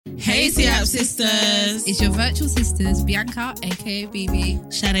Hey Siap sisters. It's your virtual sisters, Bianca, aka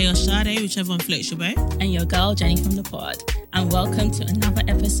BB. Shade or Shade, whichever one floats your boat. And your girl, Jenny from the pod. And welcome to another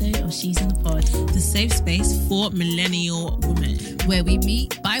episode of She's in the Pod. The safe space for millennial women. Where we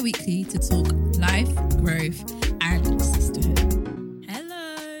meet bi-weekly to talk life, growth, and sisterhood.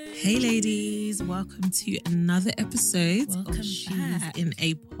 Hello. Hey ladies, welcome to another episode Welcome of She's back. in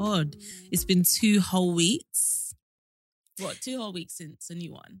a Pod. It's been 2 whole weeks. What, 2 whole weeks since a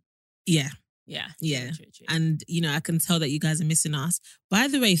new one? Yeah. Yeah. True. And, you know, I can tell that you guys are missing us. By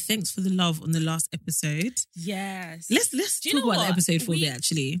the way, thanks for the love on the last episode. Yes. Let's Do you talk know about what? the episode for a bit,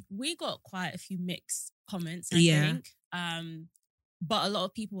 actually. We got quite a few mixed comments, I think. But a lot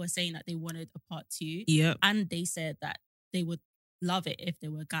of people were saying that they wanted a part 2. Yep. And they said that they would love it if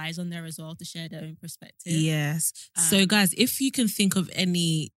there were guys on there as well to share their own perspective. Yes. So, guys, if you can think of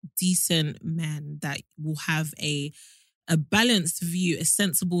any decent men that will have a balanced view, a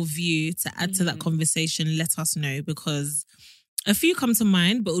sensible view to add to that conversation, let us know, because a few come to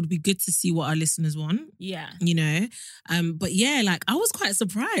mind, but it would be good to see what our listeners want. Yeah. You know? But yeah, like I was quite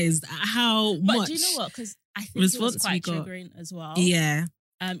surprised at how much. But do you know what? Because I think it was response quite we got. triggering as well. Yeah.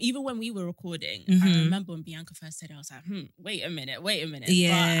 Even when we were recording, Mhm. I remember when Bianca first said it, I was like, wait a minute.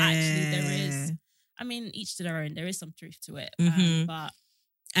 Yeah. But actually there is, I mean, each to their own, there is some truth to it. Mhm. But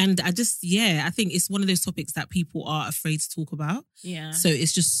And I think it's one of those topics that people are afraid to talk about. yeah. So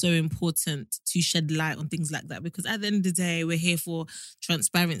it's just so important to shed light on things like that, because at the end of the day, we're here for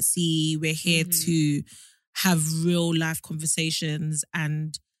transparency. We're here to have real life conversations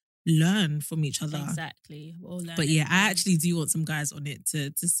and learn from each other. Exactly. We're all But learning yeah, I from- actually do want some guys on it to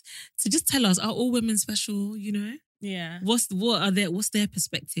just tell us, are all women special? You know, Yeah. what's their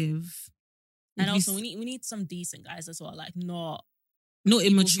perspective? And If also you we need some decent guys as well, like not not people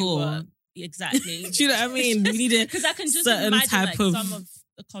who immature. were- exactly. Do you know what I mean? We need a Because I can just certain imagine type like of- some of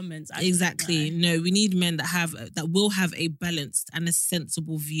the comments. I just Exactly. don't know. No, we need men that will have a balanced and a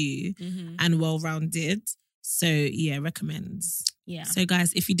sensible view Mhm. and well-rounded. So yeah, recommends. Yeah. So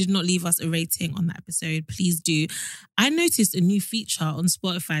guys, if you did not leave us a rating on that episode, please do. I noticed a new feature on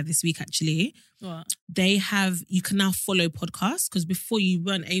Spotify this week, actually. What? You can now follow podcasts, because before you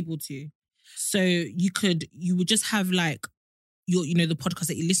weren't able to. So you would just have like the podcast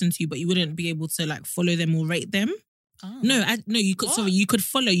that you listen to, but you wouldn't be able to like follow them or rate them. Oh. No, you could. What? Sorry, you could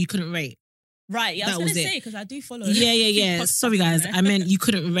follow, you couldn't rate. Right. Yeah, I That was was going it. to say, because I do follow. Yeah. podcasts, Sorry, guys. you know. I meant you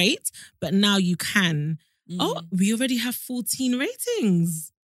couldn't rate, but now you can. Mhm. Oh, we already have 14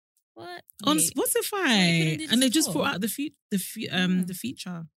 ratings What? on Wait. Spotify, do this and they just before? brought out the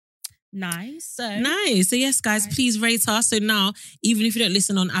feature. Nice. So Nice. So yes, guys, Nice. please rate us. So now, even if you don't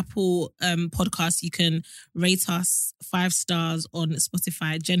listen on Apple Podcasts, you can rate us 5 stars on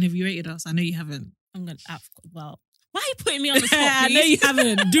Spotify. Jen, have you rated us? I know you haven't. I'm gonna. Well, why are you putting me on the spot? I know you please?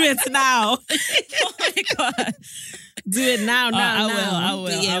 haven't. Do it now. Oh my god. Do it now. I will.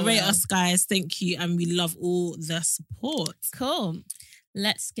 But yeah, I rate will. us, guys. Thank you, and we love all the support. Cool.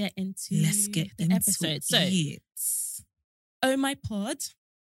 Let's get into the episode. So, it. Oh My Pod.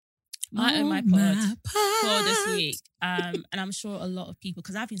 Oh My Pod for this week. And I'm sure a lot of people,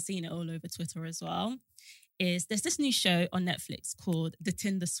 because I've been seeing it all over Twitter as well, there's this new show on Netflix called The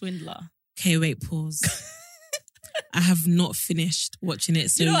Tinder Swindler. Okay, wait, pause. I have not finished watching it,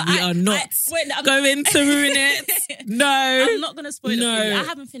 so You know what? we are not I'm going to ruin it. No. I'm not going to spoil it No. for you. I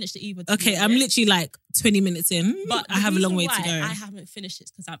haven't finished it either. to Okay, be I'm honest. literally like 20 minutes in, But I have a long way the to reason go. why I haven't finished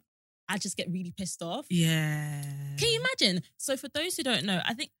it because I just get really pissed off. Yeah. Can you imagine? So for those who don't know,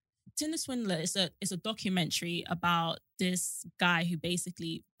 I think Tinder Swindler is a documentary about this guy who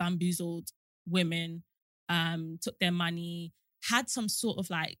basically bamboozled women, took their money, had some sort of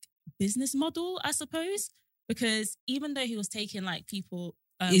like business model, I suppose, because even though he was taking like people,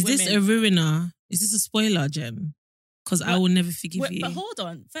 Is this a women, ruiner? Is this a spoiler, Jen? Because I What? will never forgive Wait, you. but hold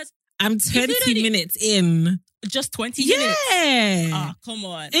on, first, I'm you 20 only- minutes in. just 20 minutes. Yeah. Ah, come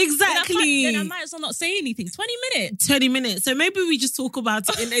on. Exactly. Then I might as well not say anything. 20 minutes. 20 minutes. So maybe we just talk about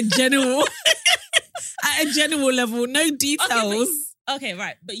it in a general, at a general level, no details. Okay,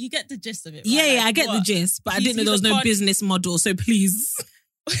 right. But you get the gist of it, right? Yeah, Like, I get the what? gist, but I He's- didn't know there was he's a no con- business model. So please.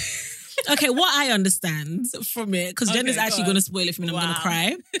 Okay, what I understand from it, because Jen Okay, is go actually on. going to spoil it for me and I'm going to Wow.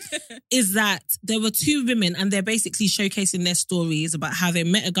 cry, is that there were 2 women and they're basically showcasing their stories about how they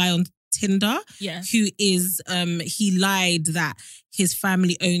met a guy on Tinder Yeah. who is, he lied that his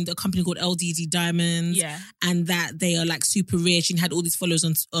family owned a company called LDD Diamonds Yeah. and that they are like super rich and had all these followers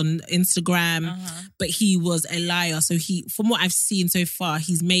on Instagram, Uh-huh. but he was a liar. So from what I've seen so far,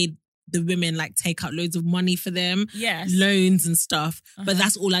 he's made the women like take out loads of money for them, Yes. loans and stuff. But Uh-huh.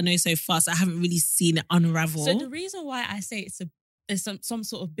 that's all I know so far. So I haven't really seen it unravel. So the reason why I say it's some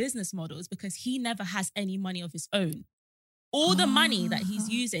sort of business models because he never has any money of his own. All the money that he's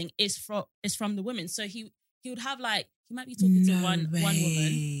using is from the women. So he would have like, he might be talking to one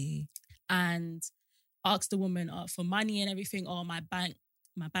woman and ask the woman for money and everything. Oh, my bank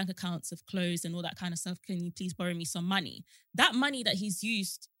accounts have closed and all that kind of stuff. Can you please borrow me some money? That money that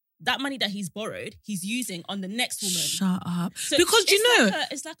he's borrowed, he's using on the next woman. Shut up. So because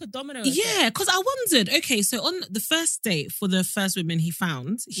it's like a domino effect. Yeah, because I wondered, okay, so on the first date for the first woman he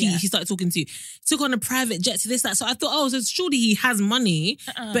found, he started talking to, took on a private jet to this, that. So I thought, so surely he has money,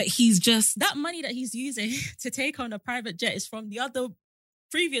 but he's just... That money that he's using to take on a private jet is from the other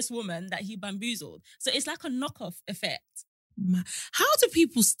previous woman that he bamboozled. So it's like a knockoff effect. How do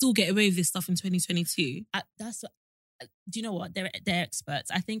people still get away with this stuff in 2022? Do you know what? They're experts.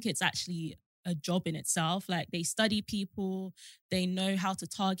 I think it's actually a job in itself. Like, they study people, they know how to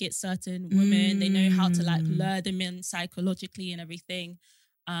target certain women, they know how to like lure them in psychologically and everything.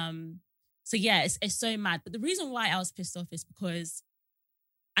 So yeah, it's so mad. But the reason why I was pissed off is because,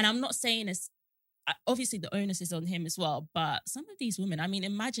 and I'm not saying it's, obviously the onus is on him as well, but some of these women, I mean,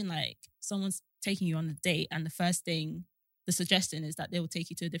 imagine like someone's taking you on a date and the first thing, the suggestion is that they will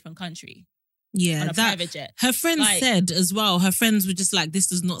take you to a different country. Yeah, on a private jet. Her friends said as well, her friends were just like, this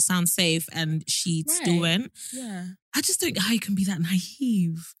does not sound safe, and she still went. Yeah. I just don't know how you can be that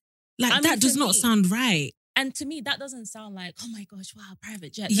naive. Like, I mean, that does not sound right. And to me, that doesn't sound like, oh my gosh, wow,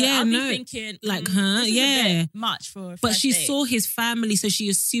 private jet. Yeah, I'll be thinking, like, this is a bit much for a But first she date. saw his family, so she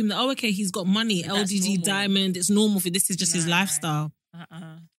assumed that, okay, he's got money, That's LGG normal. diamond, it's normal for this is just his lifestyle.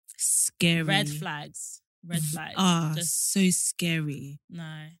 Scary. Red flags. So scary.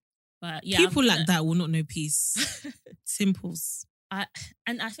 No. But yeah. People like that will not know peace. Simples.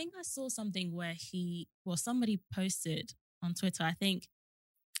 And I think I saw something where somebody posted on Twitter, I think,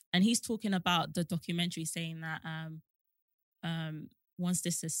 and he's talking about the documentary saying that once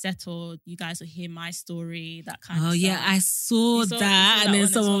this is settled, you guys will hear my story, that kind of stuff. Oh yeah, I saw that. And then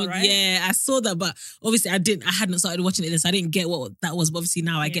someone, right? I saw that, but obviously I hadn't started watching it, so I didn't get what that was. But obviously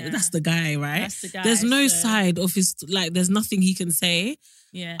now I get it. That's the guy, right? That's the guy. There's no side of his, like, there's nothing he can say.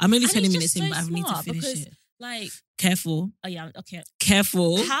 Yeah. I'm only 20 minutes in, but I need to finish it. Like, careful. Oh yeah, okay.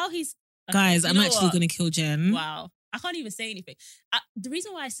 Careful. How he's... Okay, guys, I'm actually going to kill Jen. Wow. I can't even say anything. The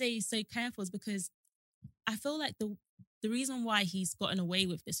reason why I say he's so careful is because I feel like the reason why he's gotten away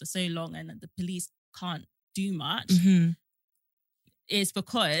with this for so long and the police can't do much is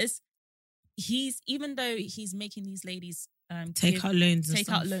because even though he's making these ladies take out loans,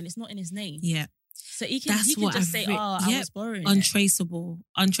 it's not in his name. Yeah. So he can just say, I was borrowing untraceable.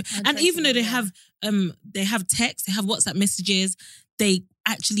 And even though they have text, they have WhatsApp messages, they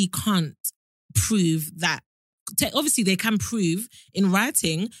actually can't prove that. Obviously, they can prove in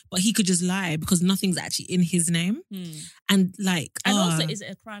writing, but he could just lie because nothing's actually in his name. And like, also, is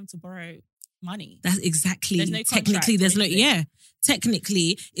it a crime to borrow money? That's exactly. There's no technically, there's no. Yeah,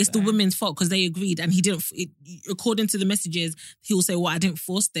 technically, it's the women's fault because they agreed, and he didn't. According to the messages, he will say, "Well, I didn't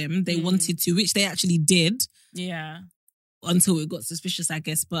force them; they wanted to," which they actually did. Yeah. Until it got suspicious, I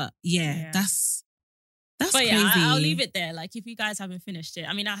guess. But that's crazy. I'll leave it there. Like, if you guys haven't finished it,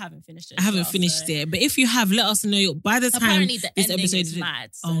 I mean, I haven't finished it. I haven't finished it, but if you have, let us know. By the time apparently the this ending episode is mad.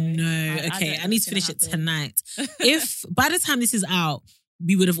 So oh no! Okay, I need to finish it tonight. If by the time this is out,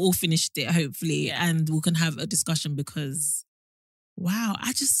 we would have all finished it, hopefully, and we can have a discussion because, wow,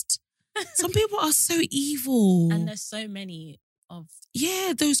 some people are so evil, and there's so many of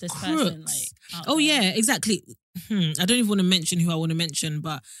those crooks. Yeah, exactly. I don't even want to mention who I want to mention,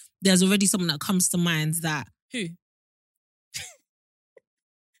 but there's already someone that comes to mind that... Who?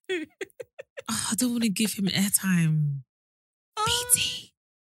 I don't want to give him airtime. PT.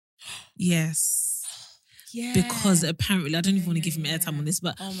 Yes. Yeah. Because apparently, I don't even want to give him airtime on this,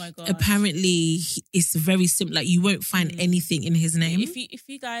 but oh my God. Apparently it's very simple. Like, you won't find anything in his name. If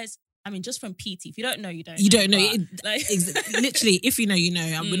you guys... I mean, just from PT. If you don't know, you don't know. You don't know. Like... Literally, if you know, you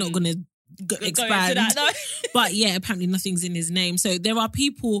know. We're not going to expand. That, no. But yeah, apparently nothing's in his name. So there are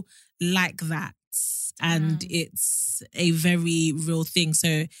people like that. And it's a very real thing.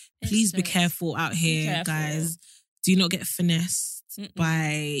 So please be careful out here, guys. Do not get finessed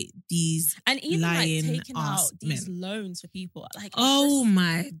by these and even lying like taking out these men. Loans for people. Like,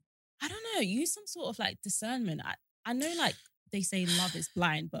 my. I don't know. Use some sort of like discernment. I know like they say love is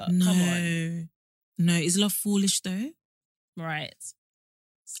blind, but no. Come on. No, is love foolish though? Right.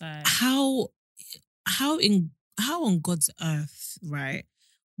 So how on God's earth, right,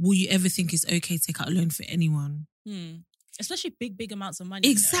 will you ever think it's okay to take out a loan for anyone? Especially big amounts of money.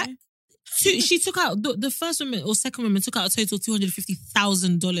 Exactly. She took out the first woman or second woman took out a total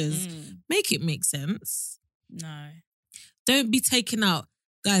 $250,000. Make it make sense. No. Don't be taking out,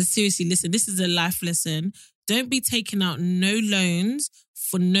 guys, seriously, listen, this is a life lesson. Don't be taking out no loans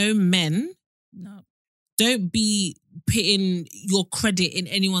for no men. No. Don't be putting your credit in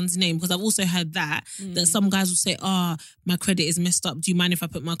anyone's name, because I've also heard that some guys will say, my credit is messed up. Do you mind if I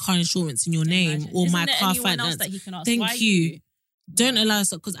put my car insurance in your name? Or Isn't my there car anyone else finance? that he can ask? Thank Why you. Don't allow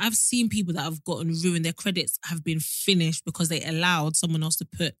us, because I've seen people that have gotten ruined. Their credits have been finished because they allowed someone else to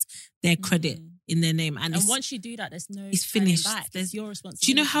put their credit in their name. And once you do that, there's no it's finished. back. It's your responsibility.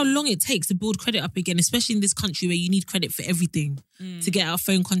 Do you know how long it takes to build credit up again, especially in this country where you need credit for everything? To get out a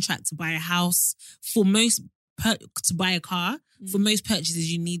phone contract, to buy a house, to buy a car. For most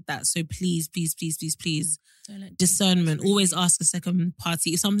purchases, you need that. So please, please, please, please, please, discernment. Always ask a second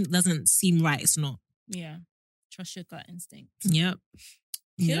party. If something doesn't seem right, it's not. Yeah. Trust your gut instinct. Yep.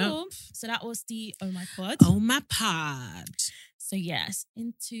 Cool. Yep. So that was the Oh My Pod. Oh My Pod. So yes,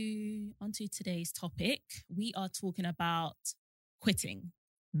 onto today's topic. We are talking about quitting,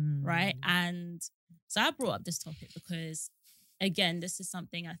 right? And so I brought up this topic because, again, this is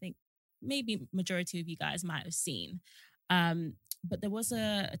something I think maybe majority of you guys might have seen. But there was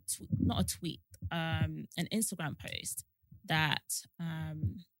an Instagram post that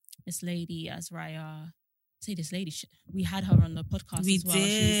this lady, Azraya, we had her on the podcast We as well.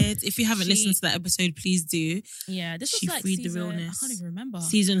 did. If you haven't listened to that episode, please do. Yeah, this She was like freed the season, realness. I can't even remember.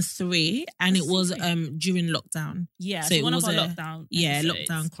 Season 3, and it was Season during lockdown. Yeah, So it one was of our a- lockdown Yeah, episodes.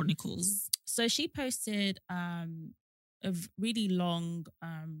 Lockdown Chronicles. So she posted a really long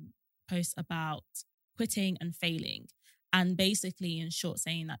post about quitting and failing, and basically, in short,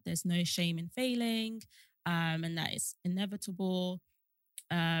 saying that there's no shame in failing, and that it's inevitable,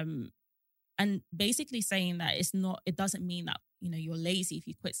 and basically saying that it doesn't mean that you're lazy if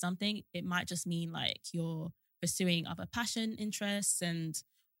you quit something. It might just mean like you're pursuing other passion interests,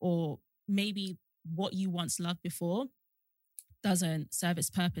 or maybe what you once loved before doesn't serve its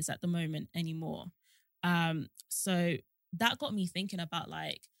purpose at the moment anymore. So that got me thinking about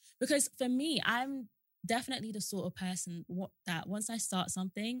because for me, I'm definitely the sort of person that once I start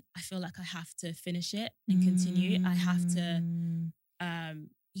something, I feel like I have to finish it and continue. I have to,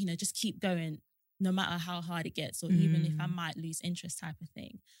 just keep going no matter how hard it gets, or even if I might lose interest type of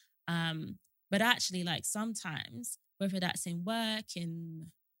thing. But actually, sometimes, whether that's in work,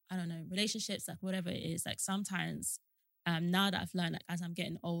 in, I don't know, relationships, whatever it is, sometimes now that I've learned, as I'm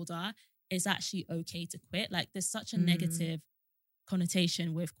getting older, it's actually okay to quit. There's such a negative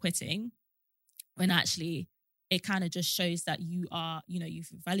connotation with quitting, when actually it kind of just shows that you are,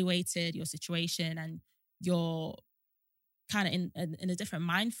 you've evaluated your situation and you're kind of in a different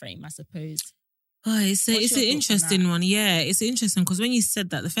mind frame, I suppose. Oh, it's an thoughts on interesting that? one. Yeah, it's interesting because when you said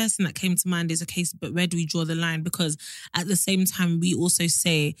that, the first thing that came to mind is, okay, but where do we draw the line? Because at the same time, we also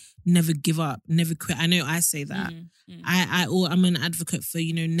say never give up, never quit. I know I say that. I'm an advocate for,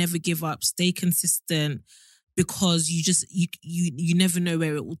 never give up, stay consistent, because you never know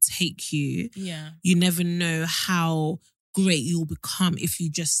where it will take you. Yeah. You never know how great you'll become if you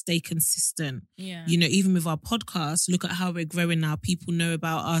just stay consistent. Yeah. Even with our podcast, look at how we're growing now. People know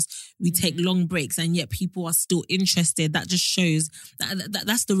about us. We take long breaks, and yet people are still interested. That just shows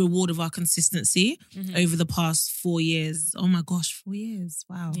that's the reward of our consistency over the past 4 years. Oh my gosh, 4 years.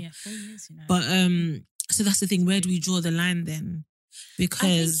 Wow. Yeah, 4 years, But so that's the thing. Where do we draw the line then? Because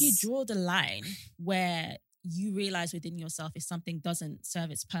I think you draw the line where you realize within yourself if something doesn't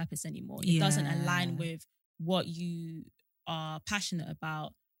serve its purpose anymore. It doesn't align with what you are passionate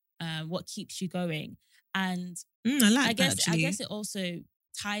about, what keeps you going. And I guess it also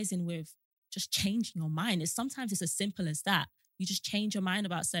ties in with just changing your mind. Sometimes it's as simple as that. You just change your mind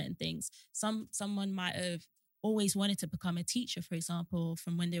about certain things. Someone might have always wanted to become a teacher, for example,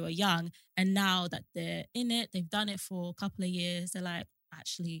 from when they were young. And now that they're in it, they've done it for a couple of years, they're like,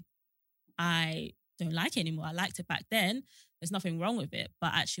 actually, I don't like it anymore. I liked it back then. There's nothing wrong with it,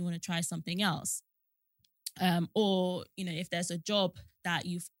 but I actually want to try something else. Or, if there's a job that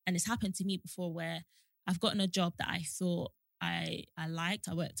and it's happened to me before, where I've gotten a job that I thought I liked,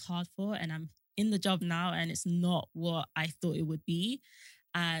 I worked hard for, and I'm in the job now and it's not what I thought it would be.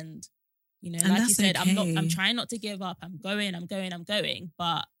 And, like you said, okay. I'm trying not to give up. I'm going.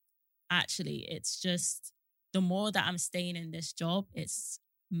 But actually it's just, the more that I'm staying in this job, it's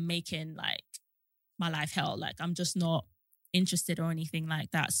making my life hell. I'm just not interested or anything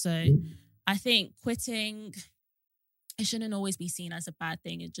like that. So I think quitting, it shouldn't always be seen as a bad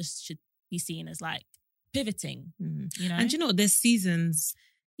thing. It just should be seen as pivoting, And there's seasons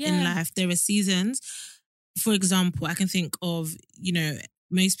in life. There are seasons. For example, I can think of,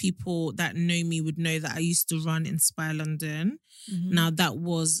 most people that know me would know that I used to run Inspire London. Now that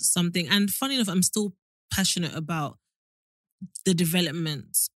was something, and funny enough, I'm still passionate about the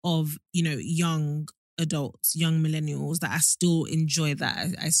development of, you know, young adults, young millennials, that I still enjoy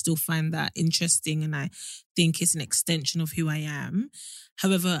that. I still find that interesting, and I think it's an extension of who I am.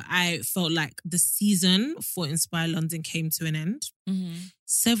 However, I felt like the season for Inspire London came to an end.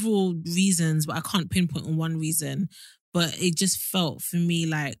 Several reasons, but I can't pinpoint on one reason. But it just felt for me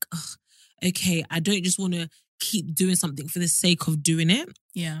like, okay, I don't just want to keep doing something for the sake of doing it.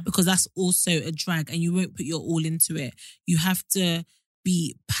 Yeah. Because that's also a drag, and you won't put your all into it. You have to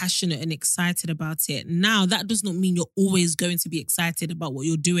be passionate and excited about it. Now, that does not mean you're always going to be excited about what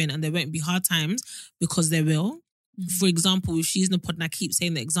you're doing, and there won't be hard times, because there will. For example, if she's in the pod, and I keep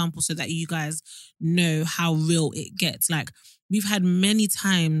saying the example so that you guys know how real it gets. Like, we've had many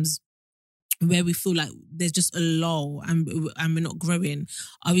times where we feel like there's just a lull and we're not growing.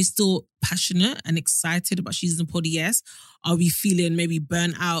 Are we still passionate and excited about She's in the Pod? Yes. Are we feeling maybe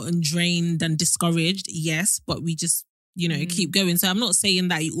burnt out and drained and discouraged? Yes. But we just, you know, keep going. So I'm not saying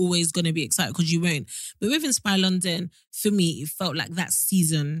that you're always going to be excited, because you won't. But with Inspire London, for me, it felt like that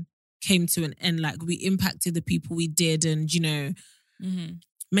season came to an end. Like, we impacted the people we did. And, you know,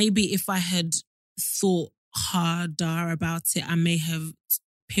 maybe if I had thought harder about it, I may have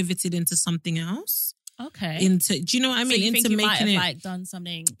pivoted into something else. Okay. Do you know what I mean? So you think into you might have it, like done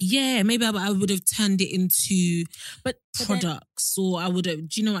something. Yeah, maybe I would have turned it into but products, or I would have.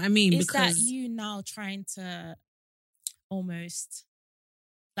 Do you know what I mean? Is that you now trying to almost,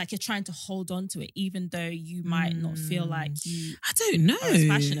 like, you're trying to hold on to it, even though you might not feel like you? I don't know. Are as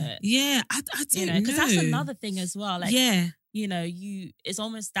passionate. Yeah, I don't know. Because that's another thing as well. Like, yeah, you know, it's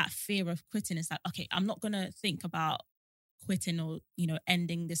almost that fear of quitting. It's like, okay, I'm not gonna think about quitting or, you know,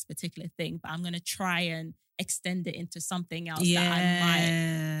 ending this particular thing, but I'm going to try and extend it into something else that I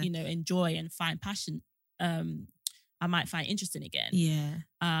might, you know, enjoy and find passion. I might find interesting again.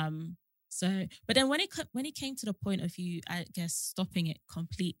 Yeah. So, but then when it came to the point of you, I guess, stopping it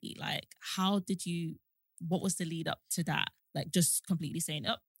completely, like, what was the lead up to that? Like, just completely saying,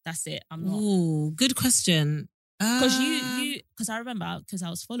 oh, that's it, I'm not. Oh, good question. Because I remember, because I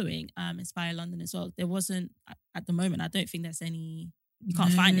was following Inspire London as well. There wasn't, at the moment, I don't think there's any. You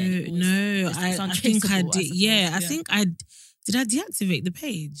can't find it anymore. No, I think I did. Yeah, I think I did. I deactivate the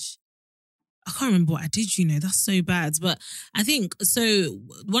page. I can't remember what I did. You know, that's so bad. But I think so.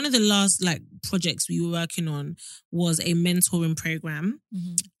 One of the last like projects we were working on was a mentoring program,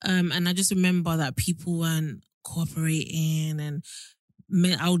 and I just remember that people weren't cooperating, and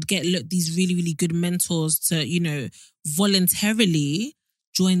I would get these really, really good mentors to, you know, voluntarily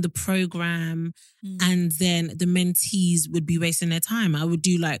join the program, and then the mentees would be wasting their time. I would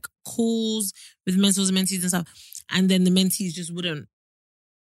do like calls with mentors and mentees and stuff, and then the mentees just wouldn't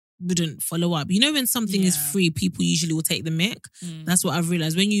follow up. You know, when something is free, people usually will take the mick. That's what I've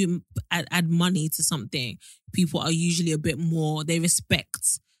realized. When you add money to something, people are usually a bit more, they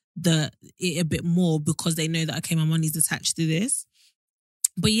respect it a bit more, because they know that, okay, my money's attached to this.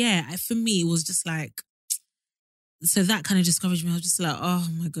 But yeah, for me, it was just like, so that kind of discouraged me. I was just like, oh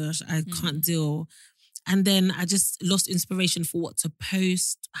my gosh, I can't deal. And then I just lost inspiration for what to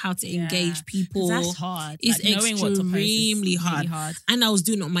post, how to engage people. That's hard. It's like, knowing what to post is extremely hard. Really hard. And I was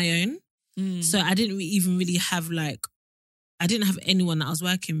doing it on my own. So I didn't even really have I didn't have anyone that I was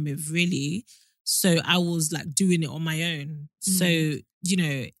working with, really. So I was like doing it on my own. So, you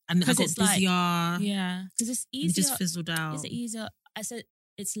know, and I got busier. Because it's easier. It just fizzled out. Is it easier? I said,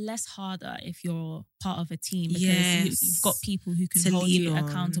 it's less harder if you're part of a team, because you've got people who can hold you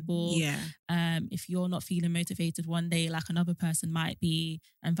accountable. Yeah. If you're not feeling motivated one day, like another person might be,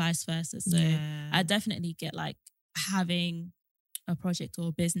 and vice versa. So I definitely get like having a project or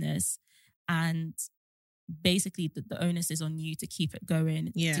a business, and basically the onus is on you to keep it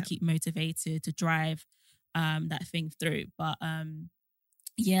going, to keep motivated, to drive that thing through. But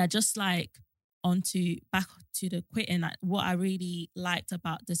just like back to the quitting, like, what I really liked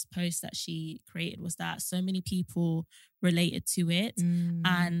about this post that she created was that so many people related to it.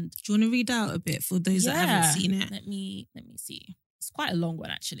 And do you want to read out a bit for those that haven't seen it? Let me see. It's quite a long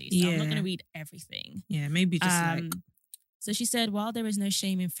one, actually, so I'm not going to read everything. Yeah, maybe just So she said, while there is no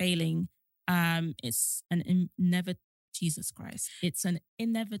shame in failing, it's an Jesus Christ, it's an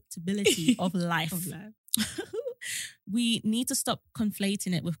inevitability of life. We need to stop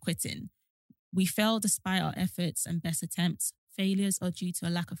conflating it with quitting. We fail despite our efforts and best attempts. Failures are due to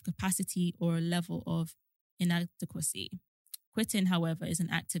a lack of capacity or a level of inadequacy. Quitting, however, is an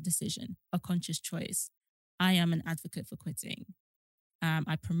active decision, a conscious choice. I am an advocate for quitting.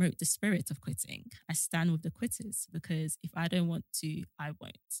 I promote the spirit of quitting. I stand with the quitters, because if I don't want to, I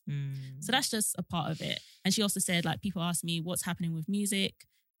won't. So that's just a part of it. And she also said, like, people ask me what's happening with music.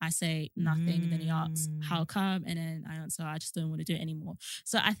 I say nothing. And then he asks, how come? And then I answer, I just don't want to do it anymore.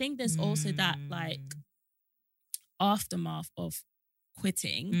 So I think there's also that like aftermath of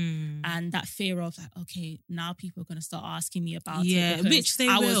quitting and that fear of like, okay, now people are going to start asking me about it, which they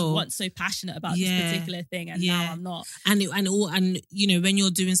I will. was once so passionate about this particular thing and now I'm not. And you know, when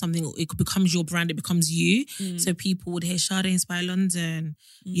you're doing something, it becomes your brand, it becomes you. So people would hear Sade Inspire London,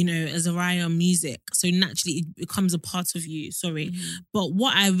 you know, Azariah music. So naturally it becomes a part of you. But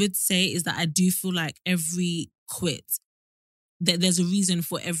what I would say is that I do feel like every quit, that there's a reason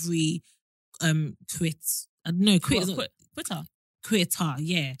for every quit. No, quit is quitter,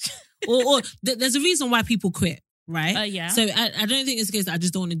 yeah. or there's a reason why people quit, right? Yeah. So I don't think it's the case that I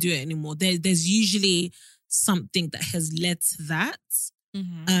just don't want to do it anymore. There's usually something that has led to that.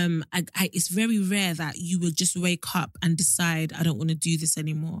 It's very rare that you will just wake up and decide I don't want to do this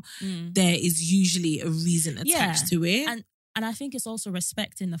anymore. There is usually a reason attached to it. And I think it's also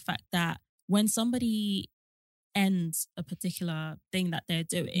respecting the fact that when somebody ends a particular thing that they're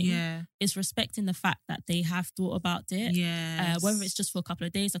doing, it's respecting the fact that they have thought about it. Whether it's just for a couple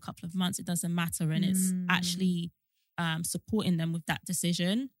of days, a couple of months, it doesn't matter. And it's actually supporting them with that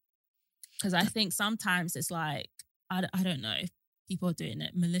decision. Because I think sometimes it's like, I don't know if people are doing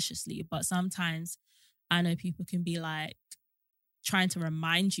it maliciously, but sometimes I know people can be like trying to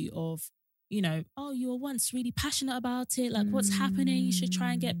remind you of, you know, oh, you were once really passionate about it. Like, what's happening? You should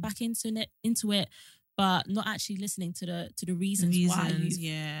try and get back into it. But not actually listening to the reasons why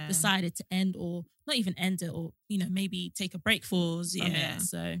you decided to end, or not even end it, or, you know, maybe take a break from it.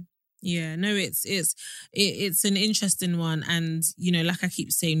 So no, it's an interesting one, and you know, like I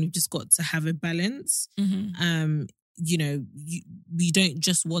keep saying, we've just got to have a balance. You know, we don't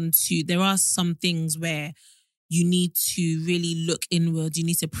just want to. There are some things where you need to really look inward. You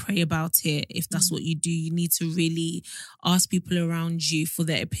need to pray about it. If that's what you do, you need to really ask people around you for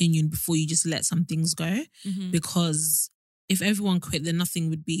their opinion before you just let some things go. Because if everyone quit, then nothing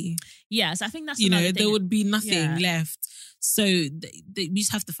would be. Yes, I think that's, you know, thing. There would be nothing left. So we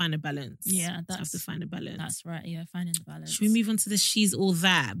just have to find a balance. Yeah, have to find a balance. That's right. Yeah, finding the balance. Should we move on to the She's All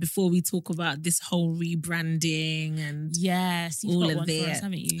That before we talk about this whole rebranding and yes, you've all got of one that? for us,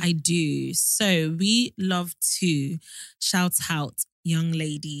 haven't you? I do. So we love to shout out young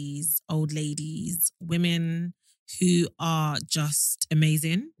ladies, old ladies, women who are just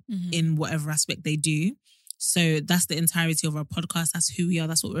amazing in whatever aspect they do. So that's the entirety of our podcast. That's who we are.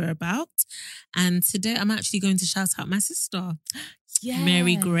 That's what we're about. And today I'm actually going to shout out my sister,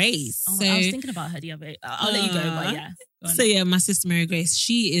 Mary Grace. Oh, I was thinking about her the other day. I'll let you go, but yeah. Go on. So yeah, my sister Mary Grace,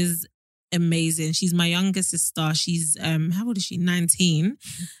 she is amazing. She's my younger sister. She's how old is she? 19.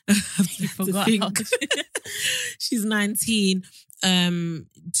 You forgot. She's 19.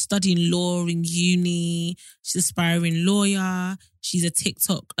 Studying law in uni. She's an aspiring lawyer. She's a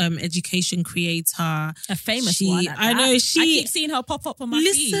TikTok education creator. A famous one. I know. I keep seeing her pop up on my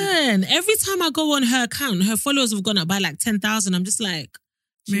feed. Listen, every time I go on her account, her followers have gone up by like 10,000. I'm just like,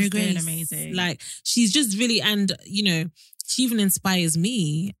 Mary Grace, amazing. Like, she's just really, and you know, she even inspires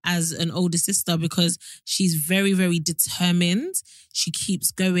me as an older sister because she's very, very determined. She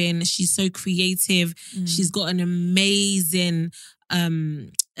keeps going. She's so creative. She's got an amazing,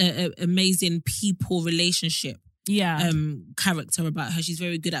 amazing people relationship. Character about her. She's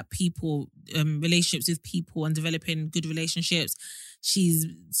very good at people, relationships with people and developing good relationships. She's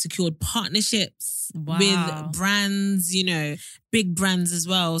secured partnerships with brands, you know, big brands as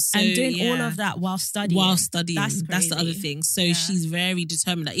well. So, and doing all of that while studying. That's the other thing. So she's very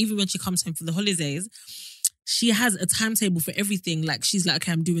determined. Like, even when she comes home for the holidays, she has a timetable for everything. Like, she's like,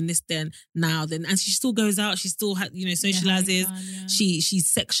 okay, I'm doing this then, now, then. And she still goes out. She still, socializes. She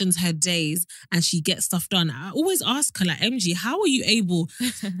sections her days and she gets stuff done. I always ask her, like, MG, how are you able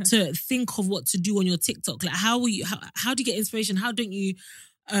to think of what to do on your TikTok? Like, how do you get inspiration? How don't you,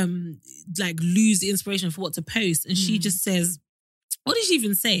 lose the inspiration for what to post? And she just says, what did she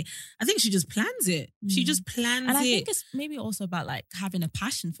even say? I think she just plans it. She just plans it. And I think it's maybe also about like having a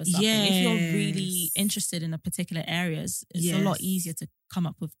passion for something. If you're really interested in a particular area, it's a lot easier to come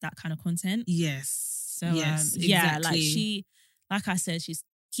up with that kind of content. Yes. So exactly. Like I said, she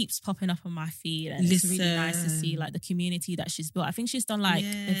keeps popping up on my feed, and it's really nice to see like the community that she's built. I think she's done like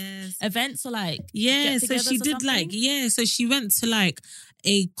events or like so she did so she went to like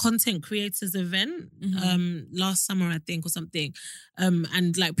a content creators event last summer, I think, or something,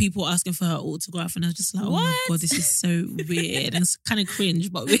 and like people were asking for her autograph, and I was just like, oh my God, this is so weird and it's kind of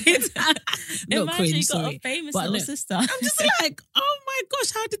cringe, but weird. Not cringe, you got sorry, a famous but little sister. I'm just like, oh my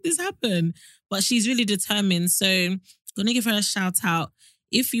gosh, how did this happen? But she's really determined, so gonna give her a shout out.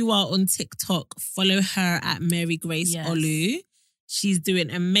 If you are on TikTok, follow her at Mary Grace Olu. She's doing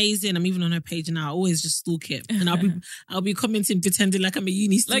amazing. I'm even on her page now. I always just stalk it, and I'll be commenting, pretending like I'm a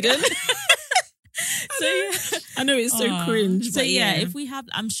uni student. So yeah, I know it's so cringe. So but yeah, if we have,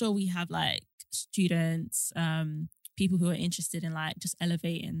 I'm sure we have like students, people who are interested in like just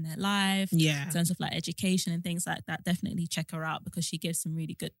elevating their life, yeah, in terms of like education and things like that. Definitely check her out because she gives some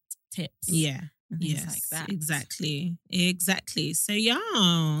really good tips. Yeah. And things like that. Exactly. So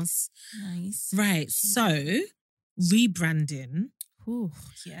yes. Nice. Right. So rebranding. Ooh,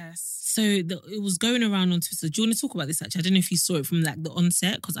 yes. So it was going around on Twitter. Do you want to talk about this actually? I don't know if you saw it from like the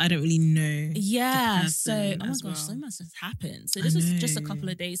onset because I don't really know. Yeah. So oh my gosh, well. so much has happened. So this was just a couple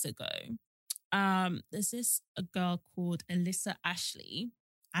of days ago. There's a girl called Alyssa Ashley.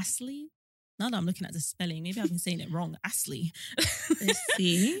 Ashley? Now that I'm looking at the spelling, maybe I've been saying it wrong. Ashley. Let's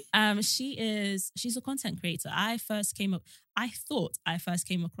see. She's a content creator. I thought I first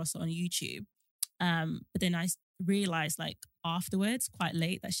came across her on YouTube. But then I realized like afterwards, quite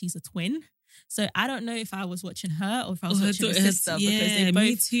late, that she's a twin. So I don't know if I was watching her or if I was watching her sister,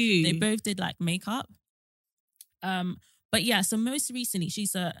 because they both did like makeup. But yeah, so most recently,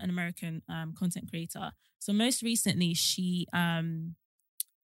 she's an American content creator. So most recently, not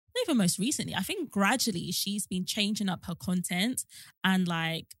even most recently, I think gradually she's been changing up her content and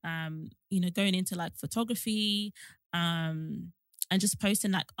like, going into like photography and just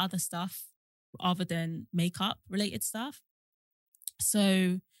posting like other stuff other than makeup related stuff. So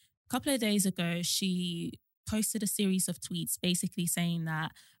a couple of days ago, she posted a series of tweets basically saying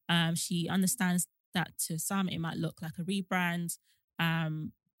that she understands that to some it might look like a rebrand,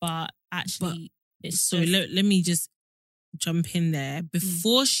 but actually let me just jump in there.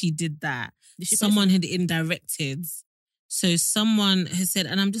 Before she did that, someone had indirected. So someone has said,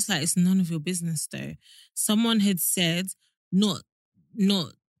 and I'm just like, it's none of your business though. Someone had said, not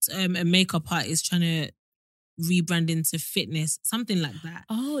a makeup artist trying to rebrand into fitness, something like that.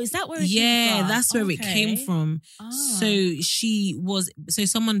 Oh, is that where it came from? That's where it came from. So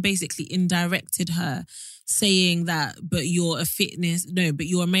someone basically indirected her saying that, but you're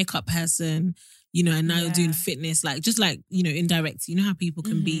a makeup person, and now you're doing fitness, like just like, indirect, how people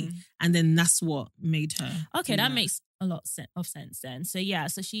can be. And then that's what made her. Okay, that makes a lot of sense then. So yeah,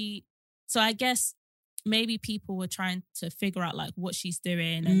 so I guess maybe people were trying to figure out like what she's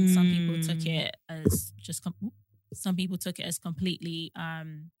doing, and some people took it as completely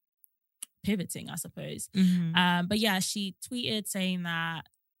pivoting, I suppose. But yeah, she tweeted saying that,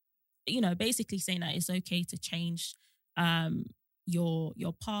 basically saying that it's okay to change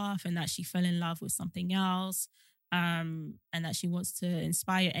your path, and that she fell in love with something else, and that she wants to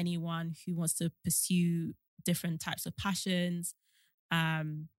inspire anyone who wants to pursue different types of passions.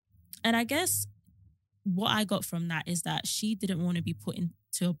 And I guess what I got from that is that she didn't want to be put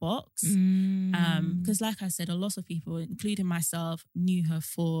into a box. Because like I said, a lot of people, including myself, knew her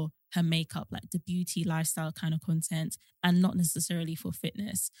for her makeup, like the beauty lifestyle kind of content, and not necessarily for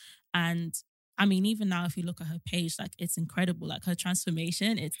fitness. And I mean, even now, if you look at her page, like it's incredible. Like her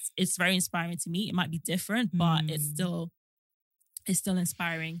transformation, it's very inspiring to me. It might be different, but it's still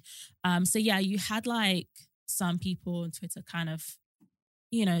inspiring. So yeah, you had like some people on Twitter kind of,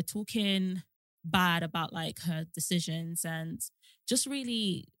 talking bad about like her decisions and just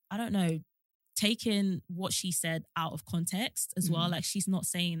really, I don't know, taking what she said out of context as well. Like she's not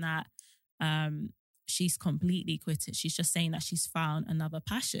saying that she's completely quit it. She's just saying that she's found another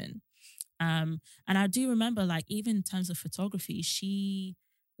passion. And I do remember, like, even in terms of photography, she,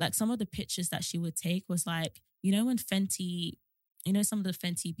 like, some of the pictures that she would take was like, when Fenty, some of the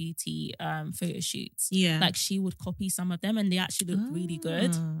Fenty Beauty photo shoots. Yeah. Like, she would copy some of them and they actually looked really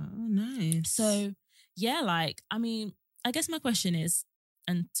good. Oh, nice. So, yeah, like, I mean, I guess my question is,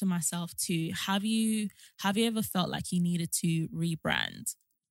 and to myself too, have you ever felt like you needed to rebrand?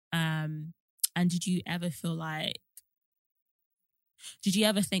 And did you ever feel like, did you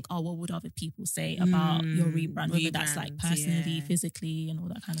ever think, what would other people say about your rebrand? Whether that's like personally, physically, and all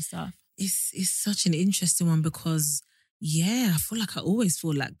that kind of stuff. It's such an interesting one because, I feel like I always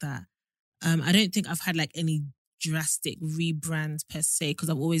feel like that. I don't think I've had like any drastic rebrand per se because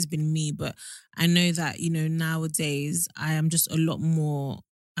I've always been me. But I know that, nowadays I am just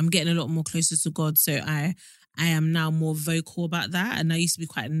I'm getting a lot more closer to God. So I am now more vocal about that. And I used to be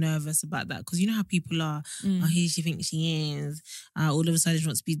quite nervous about that because you know how people are, who she thinks she is, all of a sudden she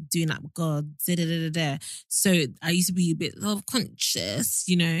wants to be doing that with God, So I used to be a bit self-conscious,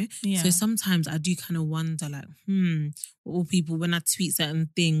 Yeah. So sometimes I do kind of wonder like, what will people, when I tweet certain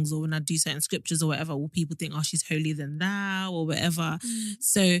things or when I do certain scriptures or whatever, will people think, she's holier than thou or whatever?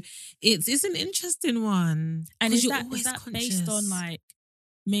 So it's an interesting one. And is that based on like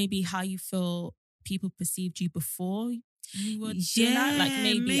maybe how you feel people perceived you before you were doing that? Like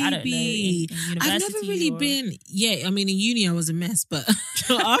maybe. I don't know, in university. I've never really been. Yeah, I mean, in uni I was a mess, but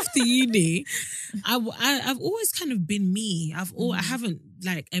after uni, I've always kind of been me. I haven't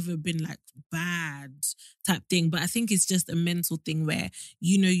like ever been like bad type thing, but I think it's just a mental thing where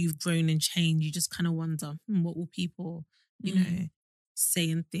you've grown and changed. You just kind of wonder, what will people,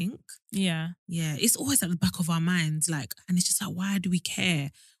 say and think? Yeah. It's always at the back of our minds, like, and it's just like, why do we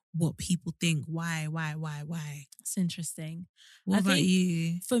care what people think? Why? It's interesting. What about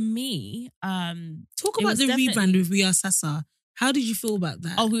you? For me, talk about the rebrand with We Are Sasa. How did you feel about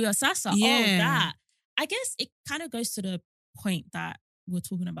that? Oh, We Are Sasa. Yeah. Oh, that. I guess it kind of goes to the point that we were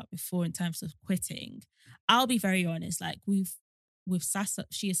talking about before in terms of quitting. I'll be very honest. Like with Sasa,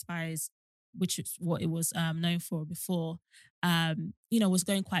 She Aspires, which is what it was known for before, was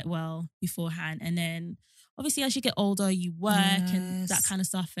going quite well beforehand. And then obviously as you get older, you work and that kind of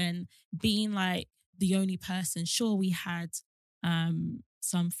stuff. And being like the only person, sure, we had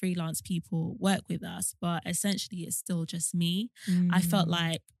some freelance people work with us, but essentially it's still just me. I felt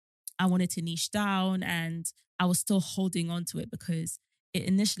like I wanted to niche down and I was still holding on to it because it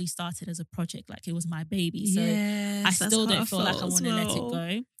initially started as a project, like it was my baby. So I still don't feel like I want to let it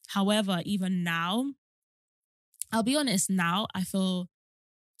go. However, even now, I'll be honest, now I feel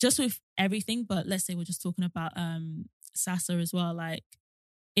just with everything, but let's say we're just talking about Sasa as well, like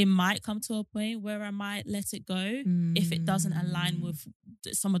it might come to a point where I might let it go if it doesn't align with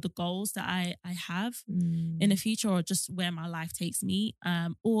some of the goals that I have in the future, or just where my life takes me,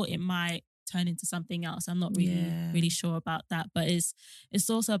 or it might turn into something else. I'm not really sure about that, but it's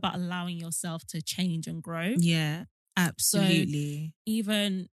also about allowing yourself to change and grow. Yeah, absolutely. So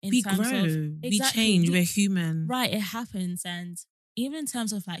even in we terms grow, of we change, we're human, right? It happens, and even in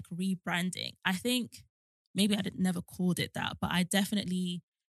terms of like rebranding, I think maybe I never called it that, but I definitely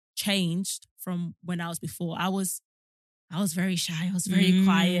changed from when I was before. I was very shy. I was very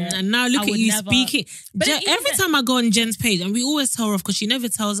quiet. And now look at you speaking. Every time I go on Jen's page, and we always tell her off because she never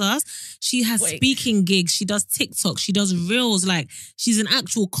tells us, she has speaking gigs. She does TikTok. She does reels. Like she's an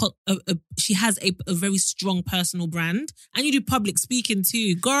actual, she has a very strong personal brand. And you do public speaking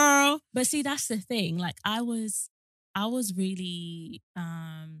too, girl. But see, that's the thing. Like I was really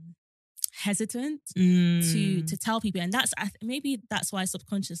hesitant to tell people, and maybe that's why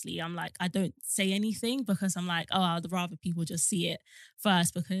subconsciously I'm like, I don't say anything because I'm like, oh, I'd rather people just see it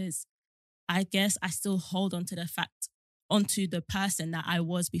first, because I guess I still hold on to onto the person that I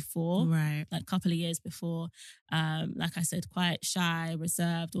was before, right? Like a couple of years before, like I said, quite shy,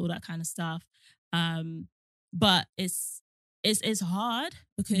 reserved, all that kind of stuff. But it's hard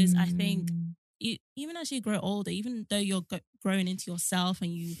because I think even as you grow older, even though you're growing into yourself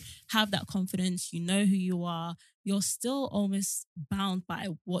and you have that confidence, you know who you are, you're still almost bound by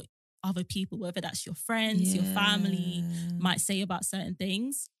what other people, whether that's your friends, your family, might say about certain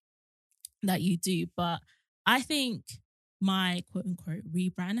things that you do. But I think my quote unquote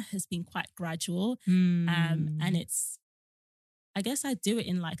rebrand has been quite gradual. And I guess I do it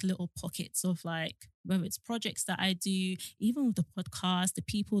in like little pockets of like, whether it's projects that I do, even with the podcast, the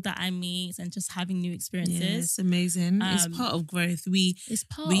people that I meet, and just having new experiences. Yeah, it's amazing. It's part of growth. We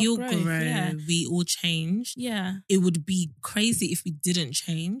all grow. Yeah. We all change. Yeah. It would be crazy if we didn't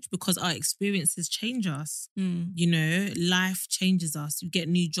change, because our experiences change us. Life changes us. You get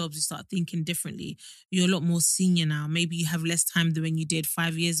new jobs, you start thinking differently. You're a lot more senior now. Maybe you have less time than when you did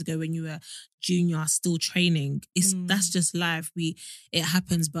 5 years ago when you were junior, still training. That's just life. It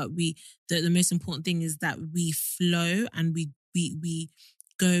happens, but the most important thing is that we flow and we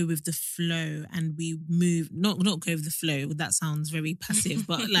go with the flow, and we move, not go with the flow. That sounds very passive,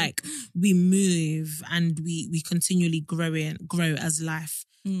 but like we move and we continually grow as life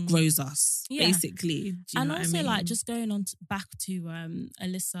grows us, basically. And also like just going on back to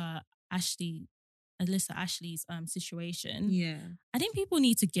Alyssa Ashley's situation. Yeah. I think people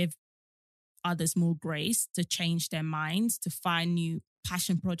need to give others more grace to change their minds, to find new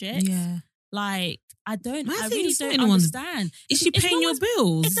passion projects. Yeah. Like, I really don't understand. Is she paying your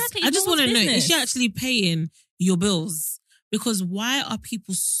bills? Exactly. I just want to know, is she actually paying your bills? Because why are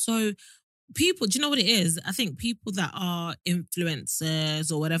people do you know what it is? I think people that are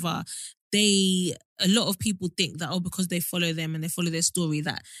influencers or whatever, a lot of people think that, because they follow them and they follow their story,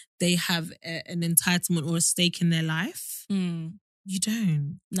 that they have an entitlement or a stake in their life. You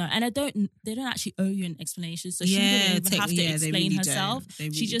don't. No, and they don't actually owe you an explanation. So she didn't even have to explain herself.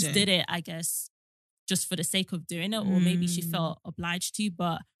 She just did it, I guess, just for the sake of doing it, or maybe she felt obliged to.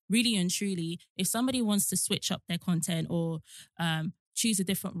 But really and truly, if somebody wants to switch up their content or choose a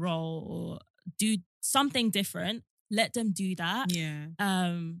different role or do something different, let them do that. Yeah.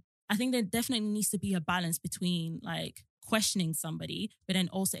 I think there definitely needs to be a balance between like questioning somebody, but then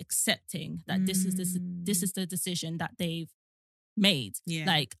also accepting that this is the decision that they've made. Yeah.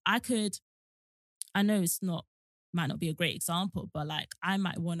 Like I know might not be a great example, but like I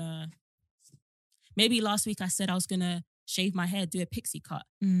might want to, maybe last week I said I was going to shave my hair, do a pixie cut.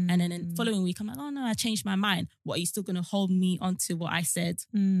 And then in the following week, I'm like, oh no, I changed my mind. What, are you still going to hold me onto what I said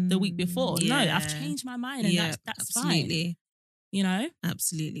the week before? No, I've changed my mind, and that's absolutely fine. You know?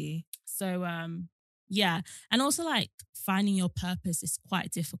 Absolutely. So, yeah. And also like finding your purpose is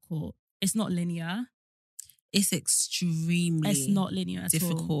quite difficult. It's not linear. It's extremely It's not linear at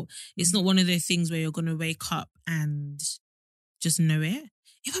difficult. all. It's not one of those things where you're going to wake up and just know it.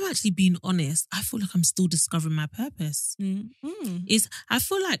 If I'm actually being honest, I feel like I'm still discovering my purpose. I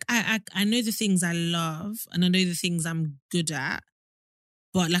feel like I know the things I love and I know the things I'm good at.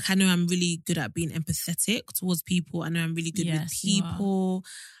 But like, I know I'm really good at being empathetic towards people. I know I'm really good with people.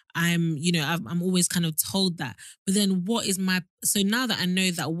 I'm always kind of told that. But then so now that I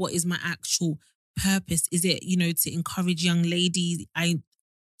know that, what is my actual purpose? Is it, to encourage young ladies? I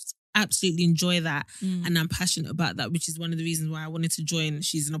absolutely enjoy that. And I'm passionate about that, which is one of the reasons why I wanted to join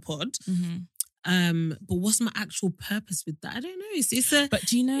She's in a Pod. But what's my actual purpose with that? I don't know. But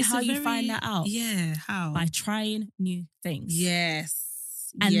do you know how you find that out? Yeah, how? By trying new things. Yes.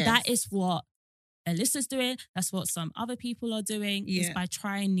 And that is what Alyssa's doing. That's what some other people are doing, is by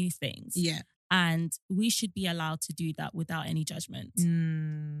trying new things. Yeah. And we should be allowed to do that without any judgment.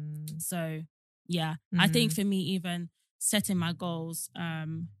 So, yeah. I think for me, even setting my goals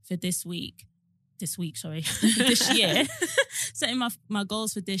for this year, setting my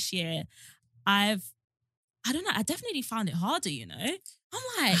goals for this year, I don't know, I definitely found it harder, I'm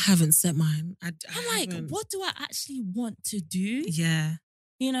like, I haven't set mine. I'm like, what do I actually want to do? Yeah.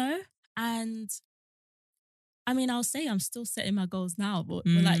 And I mean, I'll say I'm still setting my goals now, but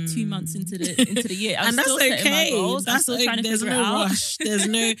we're like 2 months into the year. I'm and that's still okay. setting my goals. I'm still trying to there's figure no it out. rush.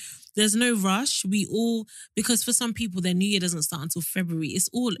 There's no rush. Because for some people, their new year doesn't start until February. It's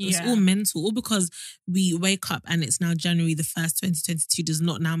all mental. All because we wake up and it's now January the 1st, 2022 does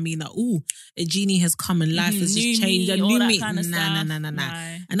not now mean that, a genie has come and life has just changed. A new me.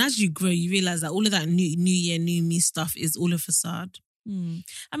 Nah. And as you grow, you realize that all of that new year, new me stuff is all a facade.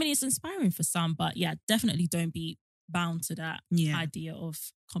 I mean, it's inspiring for some, but yeah, definitely don't be bound to that idea of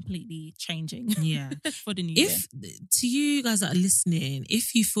completely changing for the new year. To you guys that are listening,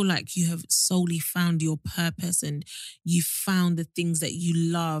 if you feel like you have solely found your purpose and you found the things that you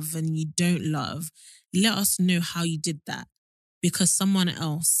love and you don't love, let us know how you did that. Because someone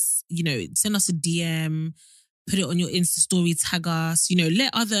else, send us a DM, put it on your Insta story, tag us,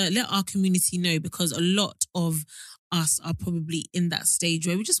 let our community know, because a lot of us are probably in that stage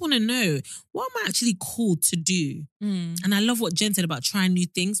where we just want to know, what am I actually called to do? And I love what Jen said about trying new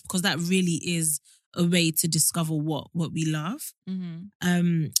things, because that really is a way to discover what we love.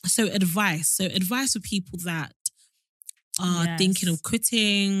 So advice for people that are thinking of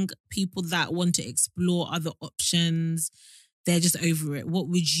quitting, people that want to explore other options, they're just over it. What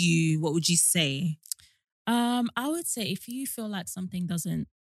would you say? I would say, if you feel like something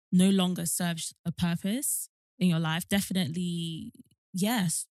no longer serves a purpose in your life, definitely,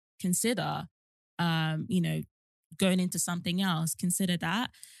 yes, consider, going into something else. Consider that.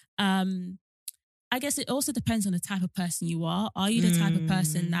 I guess it also depends on the type of person you are. Are you the type of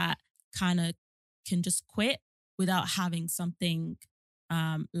person that kind of can just quit without having something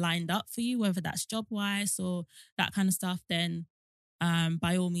lined up for you, whether that's job-wise or that kind of stuff? Then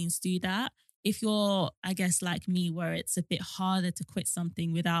by all means do that. If you're, I guess, like me, where it's a bit harder to quit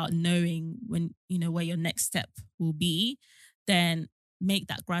something without knowing when, where your next step will be, then make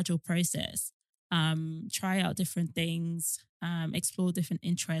that gradual process. Try out different things, explore different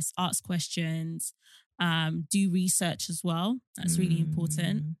interests, ask questions, do research as well. That's really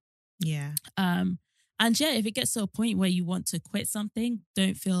important. Yeah. And if it gets to a point where you want to quit something,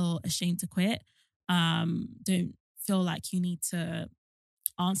 don't feel ashamed to quit. Don't feel like you need to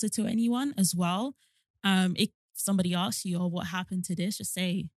answer to anyone as well. If somebody asks you, what happened to this, just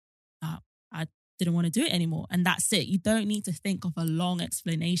say, I didn't want to do it anymore. And that's it. You don't need to think of a long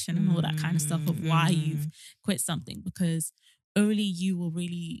explanation and all that kind of stuff of why you've quit something, because only you will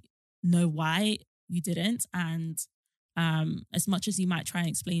really know why you didn't. And as much as you might try and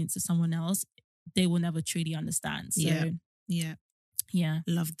explain it to someone else, they will never truly understand. So yeah.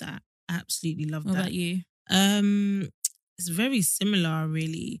 Love that. Absolutely love that. What about you? It's very similar,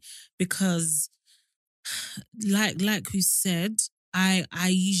 really, because like we said, I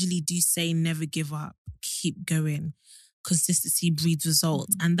usually do say never give up, keep going. Consistency breeds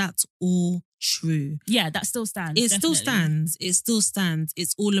results, and that's all true. Yeah, that still stands. It definitely. still stands. It still stands.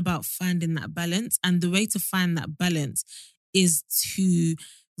 It's all about finding that balance. And the way to find that balance is to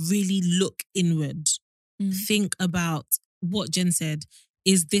really look inward. Think about what Jen said.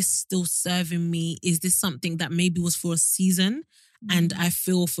 Is this still serving me? Is this something that maybe was for a season and I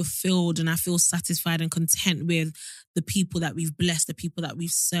feel fulfilled and I feel satisfied and content with the people that we've blessed, the people that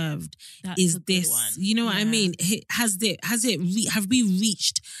we've served? That's Is a good this, one. you know what I mean? Have we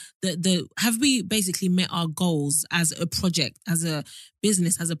reached have we basically met our goals as a project, as a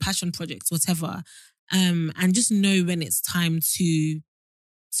business, as a passion project, whatever? And just know when it's time to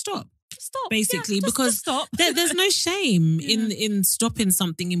stop. Basically, because stop. There's no shame in stopping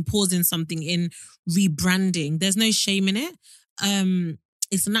something, in pausing something, in rebranding. There's no shame in it.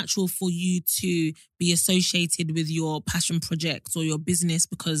 It's natural for you to be associated with your passion project or your business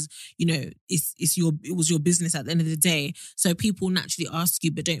because, you know, it was your business at the end of the day. So people naturally ask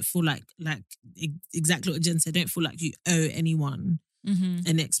you, but don't feel like exactly what Jen said, don't feel like you owe anyone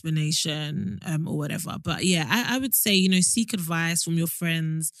an explanation or whatever. But yeah, I would say, you know, seek advice from your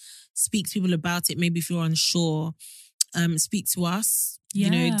friends, speak to people about it. Maybe if you're unsure, speak to us. You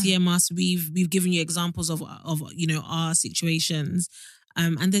know, DM us. We've given you examples of you know, our situations,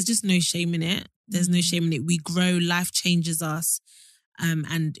 and there's just no shame in it. There's no shame in it. We grow. Life changes us,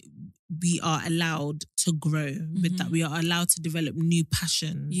 and we are allowed to grow with that. We are allowed to develop new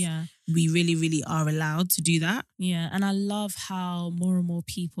passions. Yeah. We really, really are allowed to do that. Yeah. And I love how more and more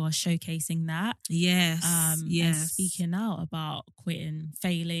people are showcasing that. Yes. And speaking out about quitting,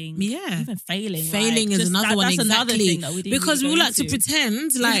 failing. Yeah. Even failing. Failing like, is another one, that's exactly. Another thing that we didn't because really we go like to into.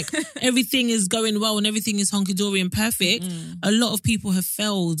 pretend like everything is going well and everything is hunky-dory and perfect. A lot of people have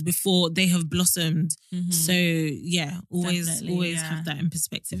failed before they have blossomed. So yeah, always have that in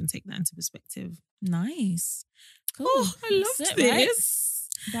perspective and take that into perspective. Nice. Cool. Oh, I love That's this. it, right?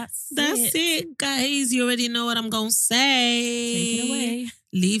 That's it, guys. You already know what I'm going to say. Take it away.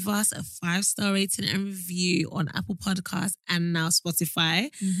 Leave us a 5-star rating and review on Apple Podcasts and now Spotify.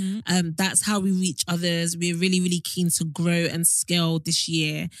 That's how we reach others. We're really, really keen to grow and scale this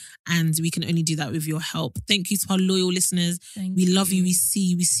year, and we can only do that with your help. Thank you to our loyal listeners. We love you. We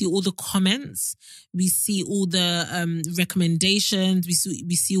see all the comments. We see all the recommendations. We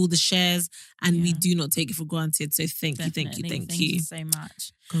see all the shares, and we do not take it for granted. So thank you. Thank you so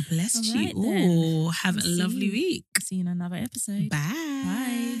much. God bless All you. right, then. Oh, have a lovely week. See you in another episode. Bye.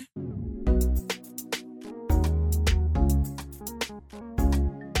 Bye.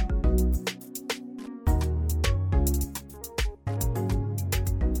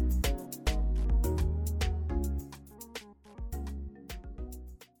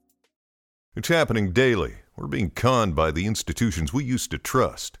 It's happening daily. We're being conned by the institutions we used to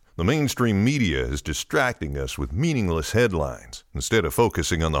trust. The mainstream media is distracting us with meaningless headlines instead of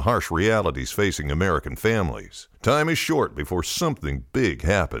focusing on the harsh realities facing American families. Time is short before something big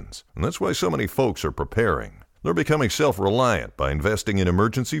happens, and that's why so many folks are preparing. They're becoming self-reliant by investing in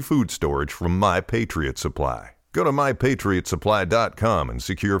emergency food storage from My Patriot Supply. Go to MyPatriotSupply.com and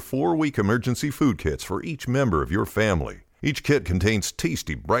secure 4-week emergency food kits for each member of your family. Each kit contains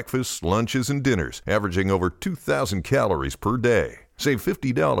tasty breakfasts, lunches, and dinners, averaging over 2,000 calories per day. Save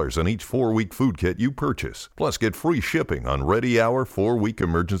 $50 on each 4-week food kit you purchase. Plus, get free shipping on Ready Hour 4-week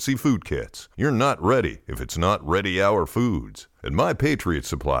emergency food kits. You're not ready if it's not Ready Hour Foods. At My Patriot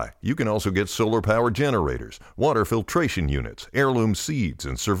Supply, you can also get solar power generators, water filtration units, heirloom seeds,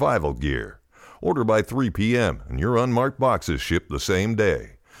 and survival gear. Order by 3 p.m. and your unmarked boxes ship the same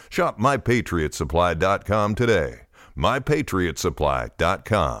day. Shop MyPatriotSupply.com today.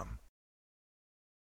 MyPatriotSupply.com.